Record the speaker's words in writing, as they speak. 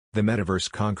The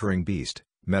Metaverse-Conquering Beast,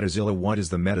 MetaZilla. What is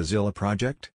the MetaZilla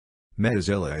project?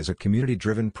 MetaZilla is a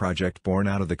community-driven project born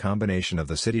out of the combination of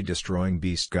the city-destroying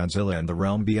beast Godzilla and the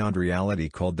realm beyond reality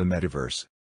called the Metaverse.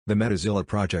 The MetaZilla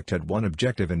project had one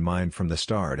objective in mind from the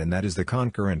start, and that is the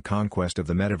conquer and conquest of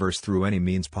the metaverse through any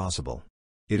means possible.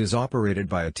 It is operated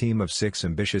by a team of 6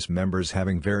 ambitious members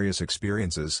having various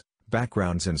experiences,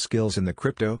 backgrounds and skills in the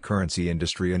cryptocurrency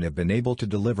industry, and have been able to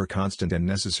deliver constant and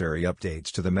necessary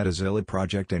updates to the MetaZilla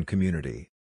project and community.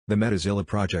 The MetaZilla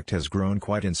project has grown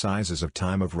quite in size as of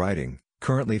time of writing,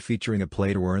 currently featuring a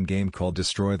play-to-earn game called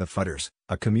Destroy the Fudders,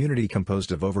 a community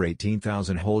composed of over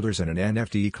 18,000 holders and an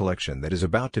NFT collection that is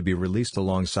about to be released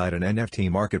alongside an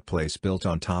NFT marketplace built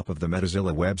on top of the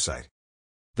MetaZilla website.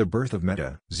 The birth of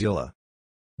MetaZilla.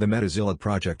 The MetaZilla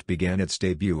project began its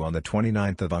debut on the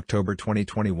 29th of October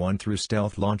 2021 through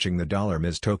stealth launching the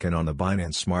 $MZ token on the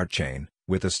Binance Smart Chain,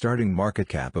 with a starting market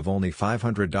cap of only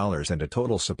 $500 and a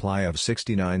total supply of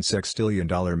 69 sextillion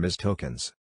 $MZ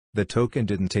tokens. The token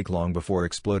didn't take long before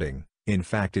exploding. In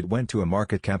fact, it went to a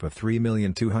market cap of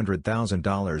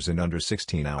 $3,200,000 in under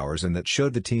 16 hours, and that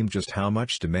showed the team just how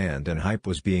much demand and hype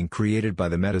was being created by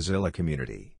the MetaZilla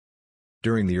community.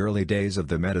 During the early days of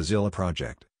the MetaZilla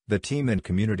project, the team and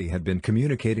community had been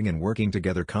communicating and working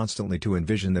together constantly to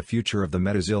envision the future of the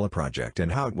MetaZilla project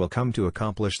and how it will come to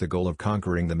accomplish the goal of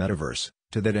conquering the metaverse.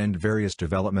 To that end, various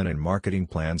development and marketing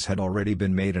plans had already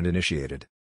been made and initiated.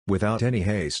 Without any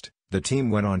haste, the team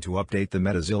went on to update the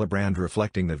MetaZilla brand,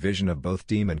 reflecting the vision of both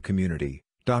team and community,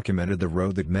 documented the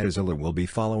road that MetaZilla will be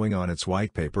following on its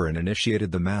white paper, and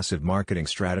initiated the massive marketing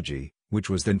strategy, which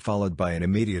was then followed by an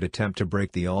immediate attempt to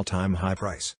break the all-time high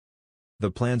price. The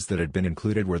plans that had been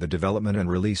included were the development and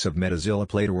release of MetaZilla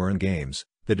play-to-earn games,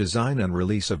 the design and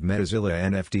release of MetaZilla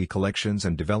NFT collections,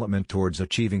 and development towards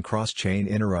achieving cross-chain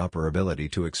interoperability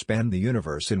to expand the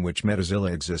universe in which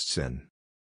MetaZilla exists in.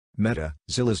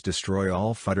 MetaZilla's Destroy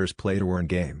All Fudders play-to-earn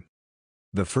game.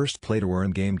 The first play-to-earn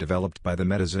game developed by the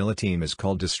MetaZilla team is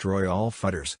called Destroy All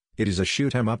Fudders. It is a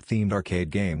shoot-'em-up themed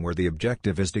arcade game where the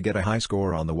objective is to get a high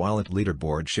score on the wallet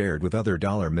leaderboard shared with other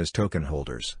 $MZ token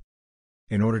holders.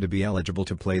 In order to be eligible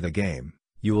to play the game,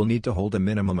 you will need to hold a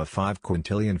minimum of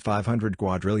 5,500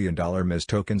 quadrillion $MZ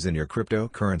tokens in your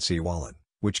cryptocurrency wallet,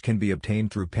 which can be obtained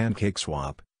through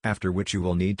PancakeSwap, after which you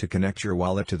will need to connect your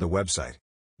wallet to the website.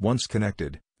 Once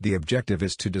connected, the objective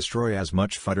is to destroy as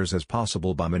much fudders as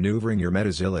possible by maneuvering your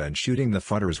MetaZilla and shooting the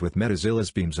fudders with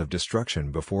MetaZilla's beams of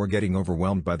destruction before getting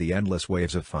overwhelmed by the endless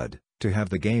waves of FUD, to have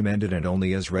the game ended and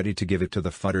only as ready to give it to the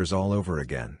fudders all over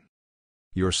again.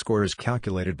 Your score is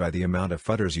calculated by the amount of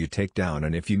fudders you take down,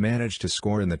 and if you manage to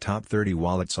score in the top 30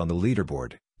 wallets on the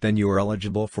leaderboard, then you are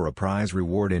eligible for a prize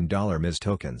reward in $MZ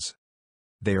tokens.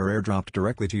 They are airdropped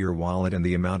directly to your wallet, and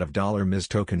the amount of $MZ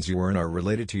tokens you earn are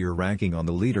related to your ranking on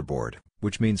the leaderboard,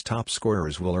 which means top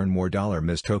scorers will earn more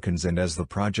 $MZ tokens, and as the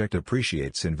project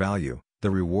appreciates in value, the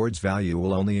reward's value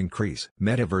will only increase.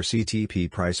 Metaverse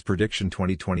ETP Price Prediction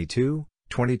 2022,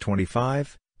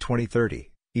 2025,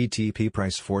 2030, ETP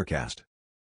Price Forecast.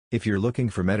 If you're looking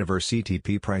for Metaverse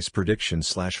ETP price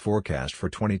prediction/forecast for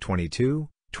 2022,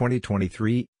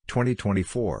 2023,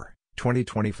 2024,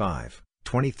 2025,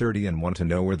 2030 and want to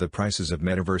know where the prices of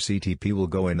Metaverse ETP will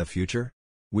go in the future?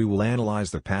 We will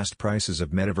analyze the past prices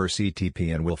of Metaverse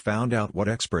ETP and will find out what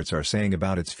experts are saying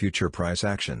about its future price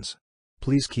actions.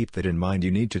 Please keep that in mind.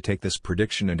 You need to take this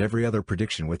prediction and every other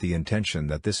prediction with the intention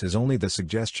that this is only the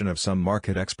suggestion of some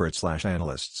market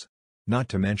experts/analysts. Not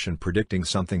to mention, predicting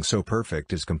something so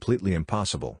perfect is completely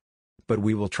impossible. But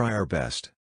we will try our best.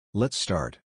 Let's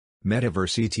start.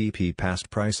 Metaverse ETP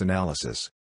Past Price Analysis.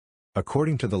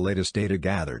 According to the latest data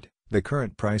gathered, the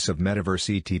current price of Metaverse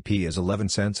ETP is 11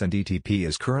 cents, and ETP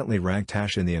is currently ranked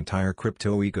hash in the entire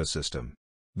crypto ecosystem.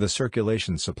 The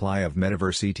circulation supply of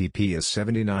Metaverse ETP is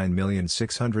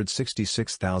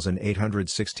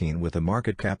 79,666,816 with a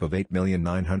market cap of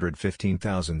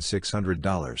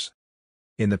 $8,915,600.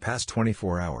 In the past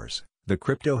 24 hours, the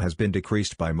crypto has been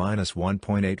decreased by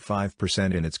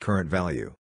 -1.85% in its current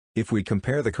value. If we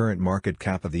compare the current market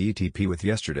cap of the ETP with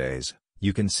yesterday's,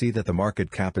 you can see that the market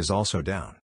cap is also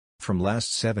down. From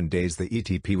last 7 days, the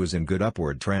ETP was in good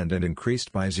upward trend and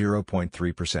increased by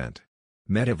 0.3%.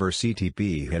 Metaverse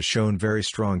ETP has shown very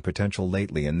strong potential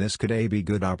lately, and this could be a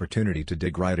good opportunity to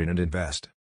dig right in and invest.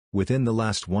 Within the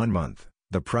last 1 month,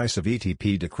 the price of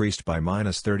ETP decreased by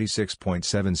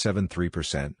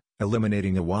 -36.773%,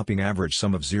 eliminating a whopping average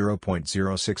sum of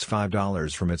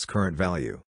 $0.065 from its current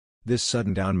value. This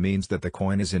sudden down means that the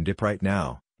coin is in dip right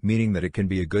now, meaning that it can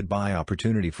be a good buy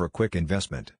opportunity for quick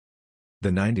investment.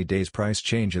 The 90 days price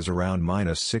change is around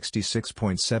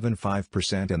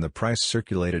 -66.75% and the price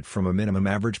circulated from a minimum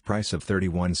average price of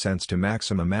 31 cents to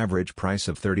maximum average price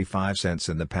of 35 cents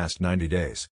in the past 90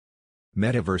 days.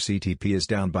 Metaverse ETP is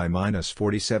down by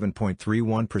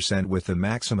 -47.31% with the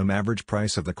maximum average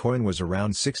price of the coin was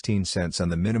around 16 cents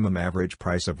and the minimum average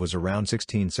price of was around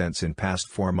 16 cents in past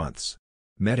 4 months.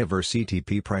 Metaverse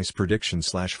ETP price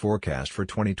prediction/forecast for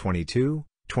 2022,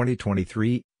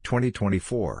 2023,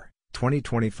 2024,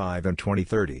 2025 and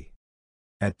 2030.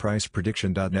 At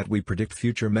priceprediction.net we predict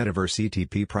future Metaverse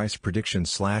ETP price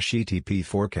prediction/ETP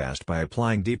forecast by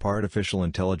applying deep artificial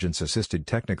intelligence assisted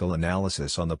technical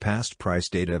analysis on the past price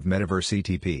data of Metaverse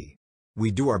ETP.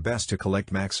 We do our best to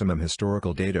collect maximum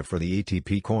historical data for the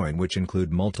ETP coin which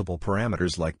include multiple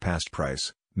parameters like past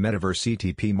price, Metaverse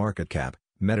ETP market cap,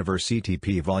 Metaverse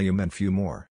ETP volume and few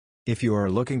more. If you are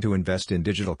looking to invest in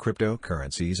digital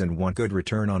cryptocurrencies and want good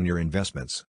return on your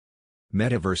investments.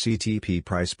 Metaverse ETP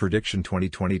price prediction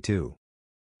 2022.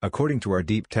 According to our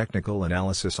deep technical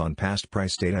analysis on past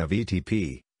price data of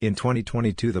ETP, in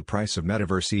 2022 the price of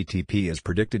Metaverse ETP is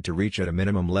predicted to reach at a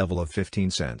minimum level of 15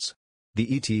 cents.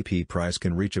 The ETP price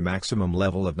can reach a maximum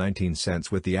level of 19 cents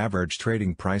with the average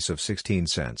trading price of 16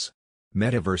 cents.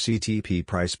 Metaverse ETP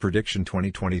price prediction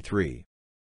 2023.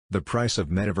 The price of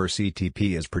Metaverse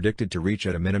ETP is predicted to reach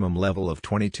at a minimum level of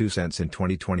 22 cents in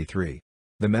 2023.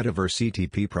 The Metaverse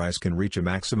ETP price can reach a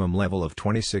maximum level of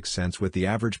 26 cents with the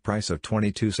average price of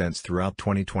 22 cents throughout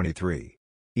 2023.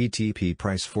 ETP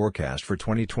price forecast for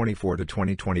 2024 to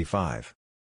 2025.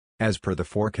 As per the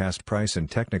forecast price and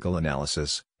technical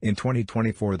analysis, in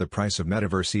 2024 the price of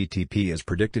Metaverse ETP is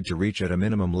predicted to reach at a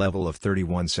minimum level of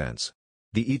 31 cents.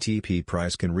 The ETP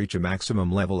price can reach a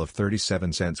maximum level of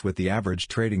 37 cents with the average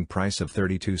trading price of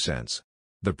 32 cents.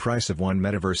 The price of one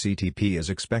Metaverse ETP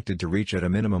is expected to reach at a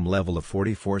minimum level of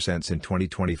 44 cents in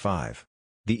 2025.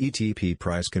 The ETP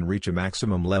price can reach a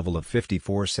maximum level of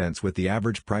 54 cents with the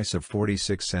average price of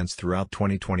 46 cents throughout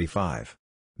 2025.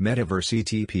 Metaverse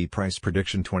ETP price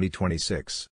prediction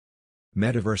 2026.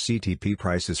 Metaverse ETP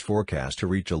price is forecast to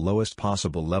reach a lowest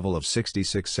possible level of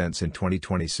 66 cents in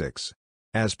 2026.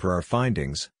 As per our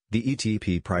findings, the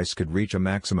ETP price could reach a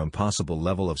maximum possible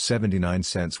level of 79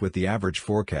 cents with the average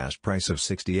forecast price of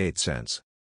 68 cents.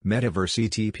 Metaverse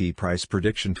ETP price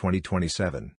prediction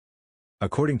 2027.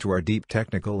 According to our deep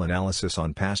technical analysis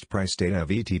on past price data of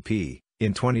ETP,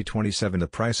 in 2027 the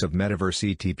price of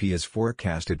Metaverse ETP is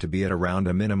forecasted to be at around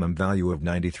a minimum value of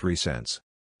 93 cents.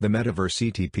 The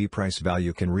Metaverse ETP price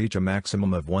value can reach a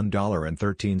maximum of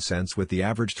 $1.13 with the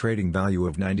average trading value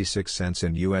of 96 cents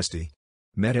in USD.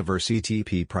 Metaverse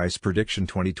ETP price prediction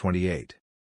 2028.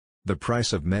 The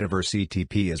price of Metaverse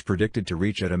ETP is predicted to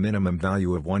reach at a minimum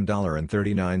value of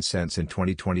 $1.39 in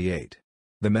 2028.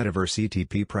 The Metaverse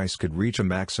ETP price could reach a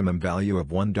maximum value of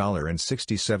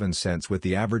 $1.67 with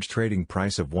the average trading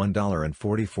price of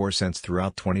 $1.44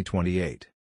 throughout 2028.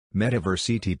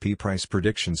 Metaverse ETP price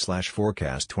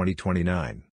prediction/forecast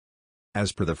 2029.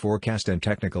 As per the forecast and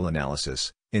technical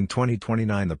analysis, in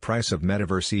 2029 the price of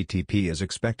Metaverse ETP is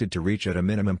expected to reach at a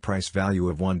minimum price value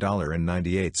of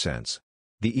 $1.98.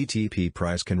 The ETP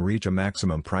price can reach a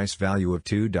maximum price value of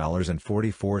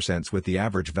 $2.44 with the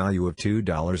average value of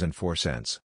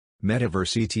 $2.04.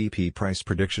 Metaverse ETP price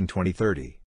prediction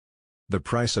 2030. The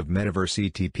price of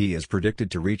Metaverse ETP is predicted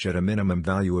to reach at a minimum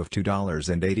value of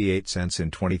 $2.88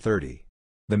 in 2030.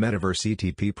 The Metaverse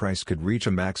ETP price could reach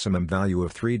a maximum value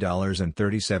of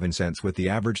 $3.37 with the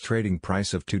average trading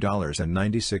price of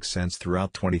 $2.96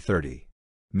 throughout 2030.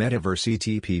 Metaverse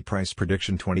ETP price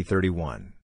prediction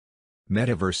 2031.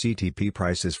 Metaverse ETP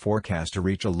price is forecast to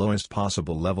reach a lowest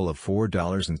possible level of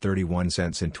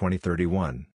 $4.31 in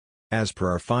 2031. As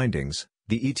per our findings,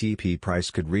 the ETP price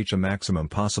could reach a maximum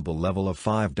possible level of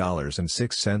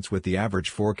 $5.06 with the average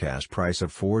forecast price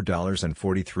of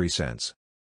 $4.43.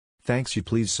 Thanks. You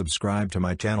please subscribe to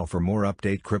my channel for more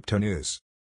update crypto news.